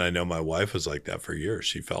 And I know my wife was like that for years.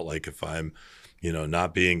 She felt like if I'm,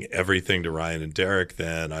 not being everything to Ryan and Derek,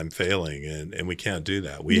 then I'm failing. And we can't do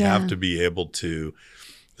that. We have to be able to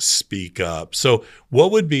speak up. So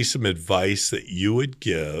what would be some advice that you would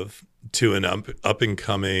give to an up and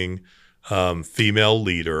coming female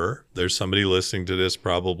leader? There's somebody listening to this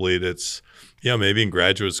probably that's, maybe in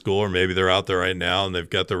graduate school, or maybe they're out there right now and they've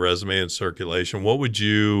got their resume in circulation.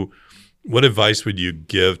 What advice would you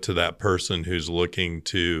give to that person who's looking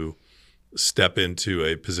to step into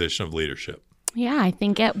a position of leadership? Yeah, I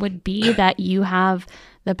think it would be that you have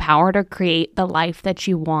the power to create the life that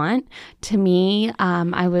you want. To me,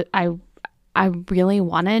 I really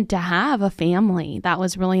wanted to have a family. That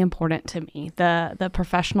was really important to me. The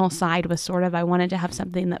professional side was I wanted to have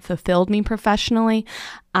something that fulfilled me professionally.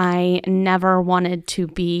 I never wanted to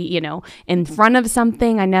be, in front of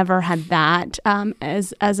something. I never had that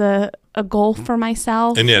as a goal for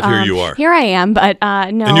myself. And yet here you are. Here I am, but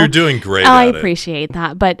no. And you're doing great I appreciate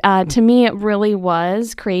that. But to me, it really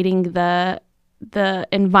was creating the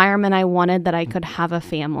environment I wanted, that I could have a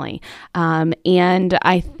family. And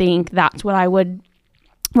I think that's what I would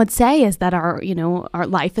say, is that our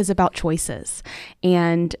life is about choices.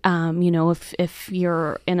 And, if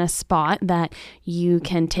you're in a spot that you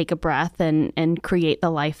can take a breath and create the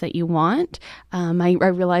life that you want, I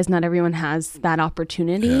realize not everyone has that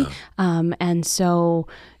opportunity. And so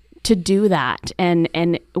to do that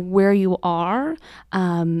and where you are,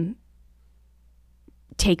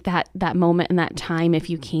 take that moment and that time if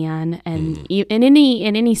you can, and in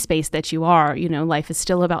any space that you are, life is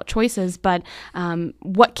still about choices, but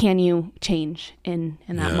what can you change in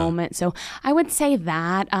that moment? So I would say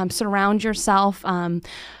that surround yourself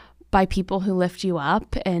by people who lift you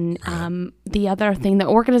up. And the other thing, the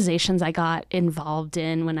organizations I got involved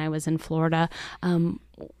in when I was in Florida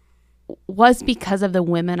was because of the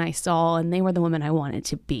women I saw, and they were the women I wanted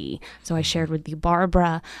to be. So I shared with you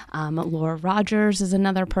Barbara, Laura Rogers is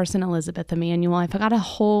another person, Elizabeth Emanuel. I've got a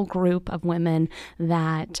whole group of women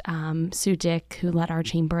that Sue Dick, who led our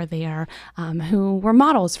chamber there, who were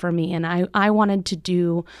models for me. And I wanted to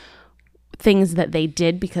do things that they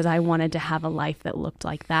did because I wanted to have a life that looked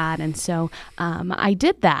like that. And so I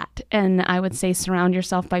did that. And I would say surround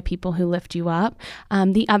yourself by people who lift you up.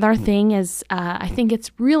 The other thing is I think it's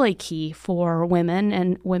really key for women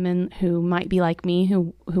and women who might be like me,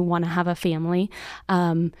 who want to have a family,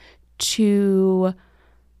 to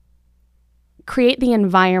create the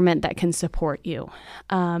environment that can support you.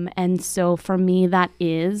 And so for me, that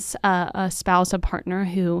is a spouse, a partner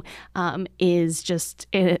who is just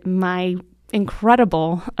my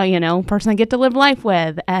incredible, person I get to live life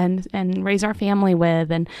with and raise our family with.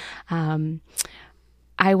 And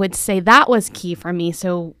I would say that was key for me.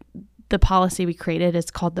 So the policy we created is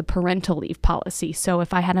called the parental leave policy. So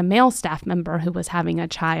if I had a male staff member who was having a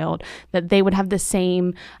child, that they would have the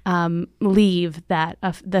same leave that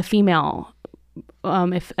the female,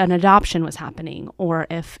 if an adoption was happening, or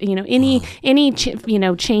if any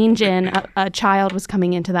change in a child was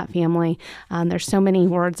coming into that family. There's so many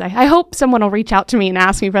words. I hope someone will reach out to me and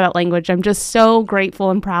ask me for that language. I'm just so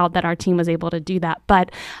grateful and proud that our team was able to do that.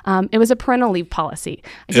 But it was a parental leave policy.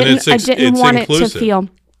 I didn't want inclusive. It to feel.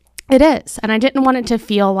 It is. And I didn't want it to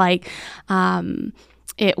feel like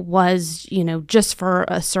it was, just for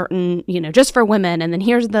a certain, just for women. And then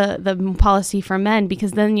here's the policy for men,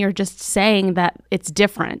 because then you're just saying that it's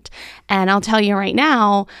different. And I'll tell you right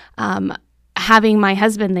now, having my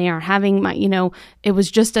husband there, having my, it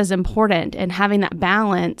was just as important, and having that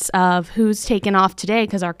balance of who's taken off today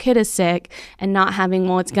because our kid is sick, and not having,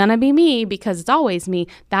 well, it's going to be me because it's always me.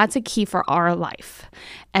 That's a key for our life.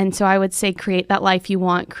 And so I would say create that life you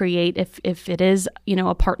want, create if it is,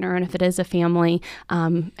 a partner, and if it is a family,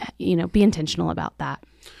 be intentional about that.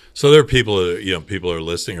 So there are people are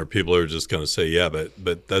listening, or people are just going to say, yeah,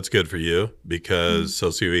 but that's good for you because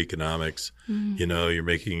socioeconomics, you're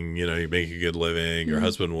making a good living, your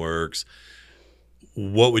husband works.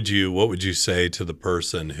 What would you say to the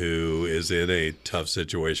person who is in a tough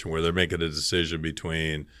situation where they're making a decision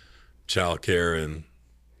between childcare and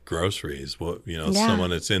groceries? Someone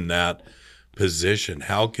that's in that position,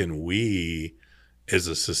 how can we as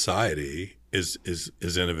a society, as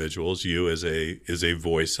individuals, you as a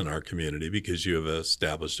voice in our community, because you have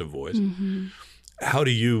established a voice. How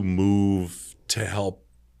do you move to help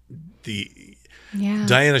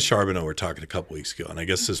Diana Charbonneau, we were talking a couple weeks ago, and I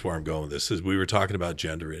guess this is where I'm going with this, is we were talking about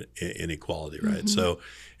gender inequality, right? So,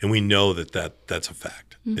 and we know that's a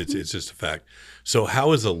fact. It's just a fact. So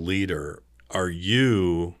how, as a leader, are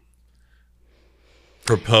you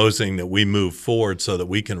proposing that we move forward so that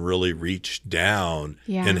we can really reach down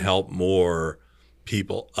and help more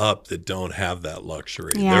people up that don't have that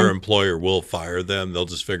luxury? Their employer will fire them. They'll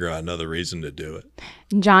just figure out another reason to do it.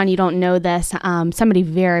 John, you don't know this. Somebody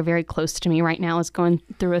very, very close to me right now is going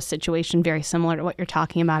through a situation very similar to what you're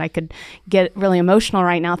talking about. I could get really emotional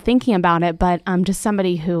right now thinking about it, but just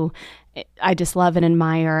somebody who I just love and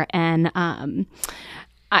admire, and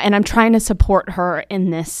I'm trying to support her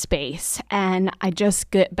in this space. And I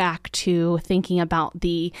just get back to thinking about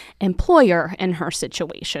the employer in her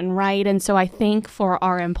situation, right? And so I think for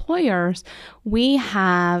our employers, we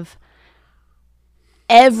have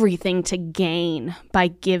everything to gain by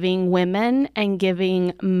giving women and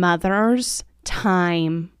giving mothers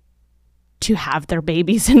time to have their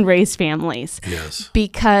babies and raise families. Yes.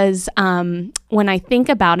 Because when I think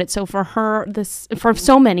about it, so for her, for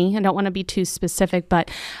so many, I don't want to be too specific, but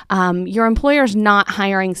your employer's not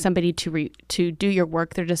hiring somebody to do your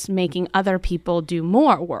work. They're just making other people do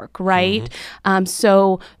more work, right?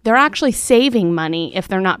 So they're actually saving money if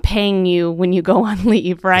they're not paying you when you go on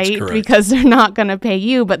leave, right? Because they're not going to pay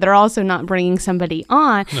you, but they're also not bringing somebody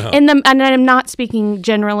on. No. And I'm not speaking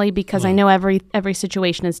generally, because I know every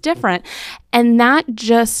situation is different. And that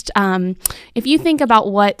just, if you think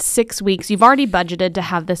about what 6 weeks, you've already budgeted to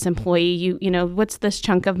have this employee, you know, what's this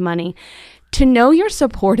chunk of money? To know you're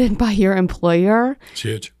supported by your employer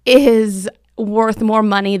is worth more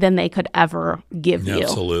money than they could ever give you.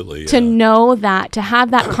 Absolutely. Yeah. To know that, to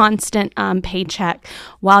have that constant paycheck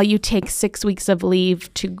while you take 6 weeks of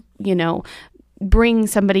leave to, you know, bring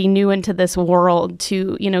somebody new into this world,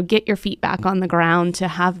 to, you know, get your feet back on the ground, to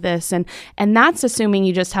have this. And that's assuming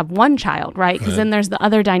you just have one child, right? Because then there's the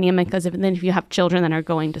other dynamic, because if you have children that are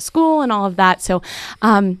going to school and all of that. So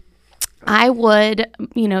I would,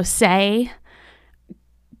 you know, say,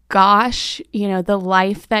 gosh, you know, the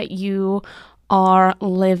life that you are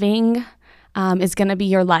living is going to be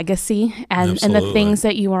your legacy, and the things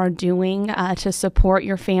that you are doing to support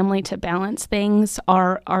your family, to balance things,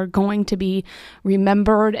 are going to be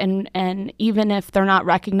remembered, and even if they're not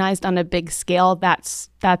recognized on a big scale, that's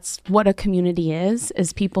what a community is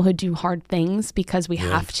people who do hard things because we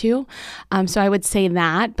have to. So I would say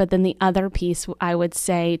that, but then the other piece I would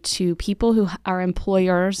say to people who are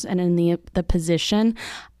employers and in the position,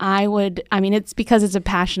 it's because it's a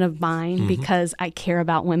passion of mine, because I care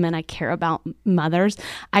about women, I care about mothers.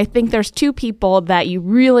 I think there's two people that you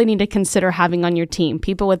really need to consider having on your team.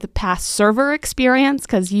 People with the past server experience,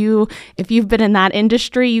 because if you've been in that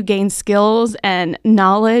industry, you gain skills and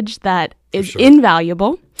knowledge that is sure.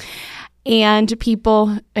 invaluable, and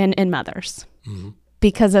people and mothers.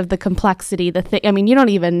 Because of the complexity, I mean, you don't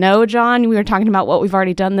even know, John. We were talking about what we've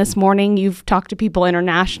already done this morning. You've talked to people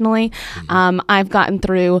internationally. I've gotten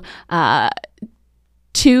through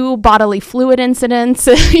 2 bodily fluid incidents,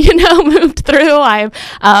 moved through. I've,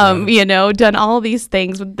 done all these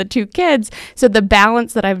things with the 2 kids. So the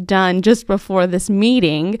balance that I've done just before this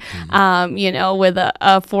meeting, with a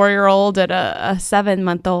 4-year-old and a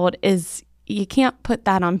 7-month-old is, you can't put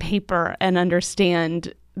that on paper and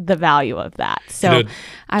understand the value of that. So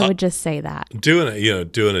I would just say that. Doing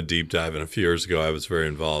a deep dive, and a few years ago I was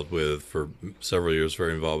for several years,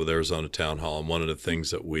 very involved with Arizona Town Hall. And one of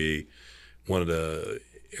the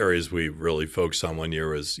areas we really focused on one year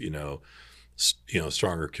was,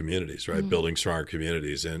 stronger communities, right? Building stronger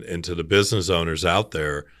communities. And to the business owners out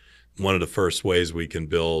there, one of the first ways we can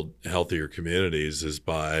build healthier communities is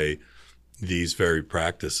by these very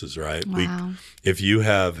practices, right? Wow. If you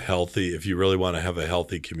really want to have a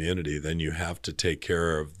healthy community, then you have to take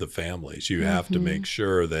care of the families. You have to make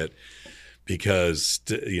sure that, because,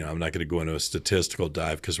 I'm not going to go into a statistical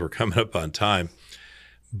dive because we're coming up on time,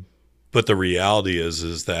 but the reality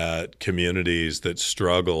is that communities that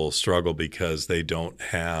struggle because they don't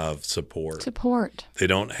have support. They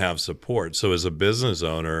don't have support. So as a business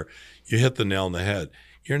owner, you hit the nail on the head.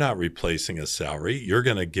 You're not replacing a salary. You're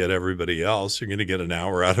going to get everybody else. You're going to get an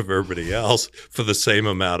hour out of everybody else for the same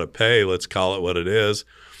amount of pay. Let's call it what it is.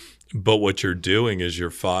 But what you're doing is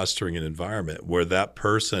you're fostering an environment where that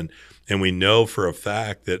person, and we know for a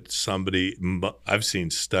fact that I've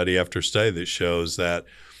seen study after study that shows that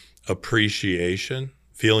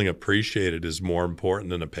feeling appreciated is more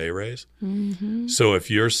important than a pay raise. So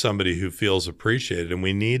if you're somebody who feels appreciated, and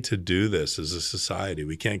we need to do this as a society,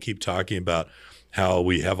 we can't keep talking about how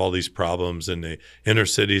we have all these problems and the inner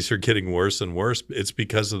cities are getting worse and worse. It's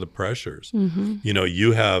because of the pressures.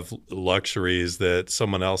 You have luxuries that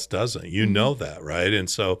someone else doesn't. You know that, right? And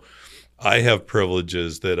so I have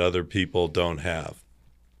privileges that other people don't have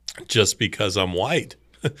just because I'm white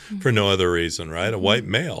for no other reason, right? A white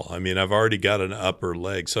male. I mean, I've already got an upper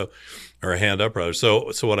leg, or a hand up rather.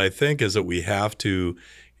 So what I think is that we have to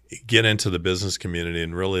get into the business community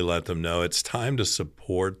and really let them know it's time to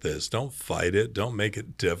support this. Don't fight it. Don't make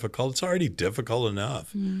it difficult. It's already difficult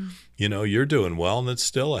enough. You're doing well, and it's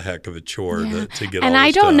still a heck of a chore to get all this done. And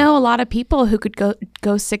I don't know a lot of people who could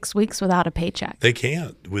go 6 weeks without a paycheck. They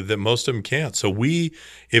can't. Most of them can't. So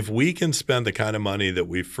if we can spend the kind of money that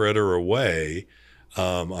we fritter away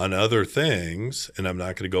on other things, and I'm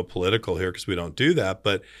not going to go political here because we don't do that,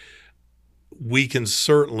 but we can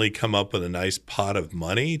certainly come up with a nice pot of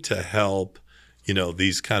money to help,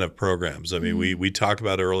 these kind of programs. I mean, we talk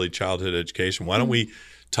about early childhood education. Why don't we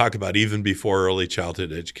talk about even before early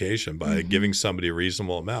childhood education by giving somebody a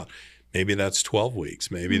reasonable amount? Maybe that's 12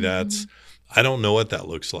 weeks. Maybe that's, I don't know what that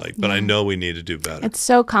looks like, but I know we need to do better. It's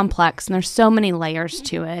so complex, and there's so many layers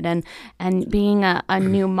to it. And being a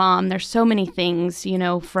new mom, there's so many things,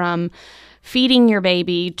 from feeding your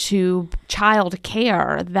baby to child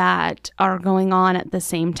care that are going on at the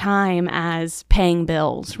same time as paying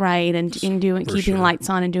bills, right? And keeping lights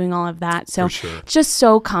on and doing all of that. So it's just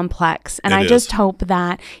so complex. And I just hope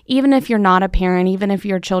that even if you're not a parent, even if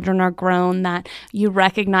your children are grown, that you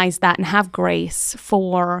recognize that and have grace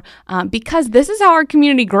for, because this is how our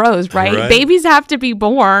community grows, right? Babies have to be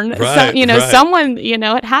born. Someone,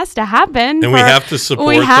 it has to happen. And we have to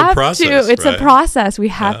support the process. It's a process. We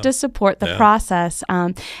have to support the process.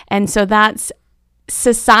 And so that's,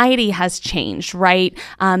 society has changed, right?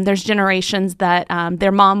 There's generations that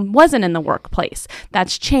their mom wasn't in the workplace.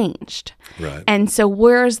 That's changed. Right. And so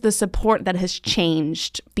where's the support that has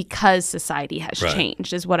changed because society has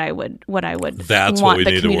changed is what I would That's want what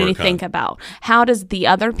the community to think about. How does the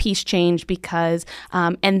other piece change? Because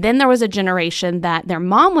and then there was a generation that their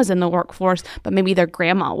mom was in the workforce, but maybe their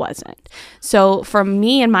grandma wasn't. So for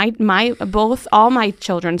me and all my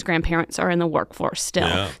children's grandparents are in the workforce still.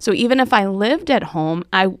 Yeah. So even if I lived at home,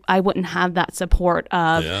 I wouldn't have that support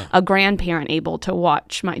of a grandparent able to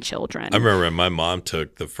watch my children. I remember my mom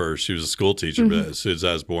took she was a school teacher, but as soon as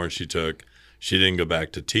I was born, she didn't go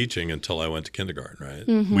back to teaching until I went to kindergarten, right?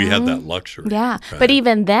 We had that luxury. Yeah. Right? But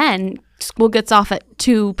even then, school gets off at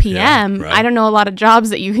 2 p.m. Yeah, right. I don't know a lot of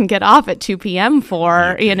jobs that you can get off at 2 p.m.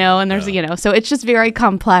 for, and there's, so it's just very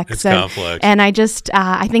complex. It's complex. And I just,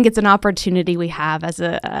 I think it's an opportunity we have as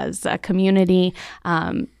a community.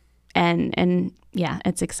 And yeah,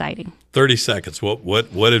 it's exciting. 30 seconds.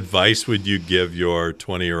 What advice would you give your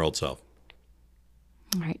 20-year-old self?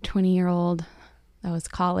 All right, 20-year-old. That was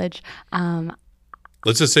college.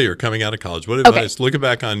 Let's just say you're coming out of college. What advice, looking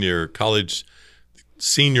back on your college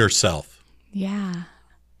senior self, Yeah.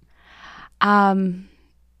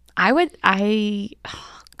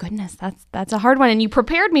 Goodness, that's a hard one. And you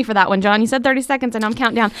prepared me for that one, John. You said 30 seconds and I'm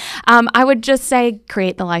counting down. I would just say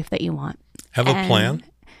create the life that you want. Have a plan.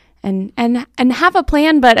 And have a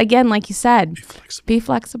plan, but again, like you said, be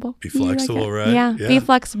flexible. Be flexible, right? Yeah, be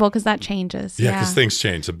flexible because that changes. Yeah, because things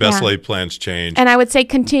change. The best laid plans change. And I would say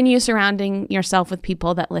continue surrounding yourself with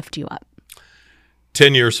people that lift you up.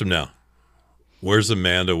 10 years from now, where's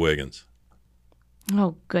Amanda Wiggins?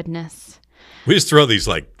 Oh, goodness. We just throw these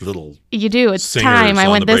like little You do. It's time. I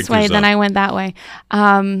went this way, then I went that way.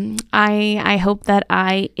 I hope that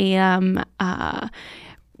I am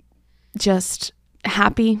just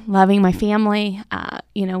happy, loving my family,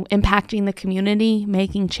 impacting the community,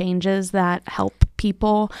 making changes that help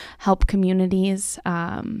people, help communities,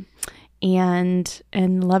 and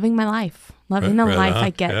loving my life, loving the life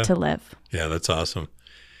I get to live. Yeah, that's awesome.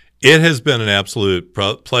 It has been an absolute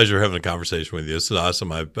pleasure having a conversation with you. This is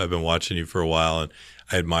awesome. I've been watching you for a while, and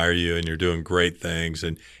I admire you, and you're doing great things,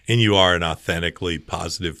 and you are an authentically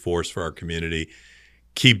positive force for our community.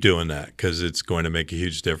 Keep doing that because it's going to make a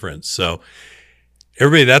huge difference. So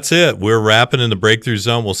everybody, that's it. We're wrapping in the Breakthrough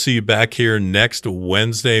Zone. We'll see you back here next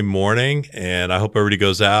Wednesday morning, and I hope everybody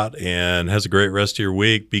goes out and has a great rest of your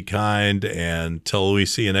week. Be kind, and until we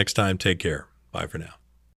see you next time, take care. Bye for now.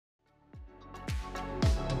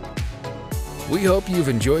 We hope you've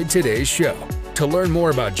enjoyed today's show. To learn more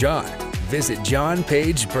about John, visit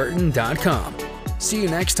johnpageburton.com. See you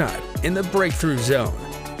next time in the Breakthrough Zone.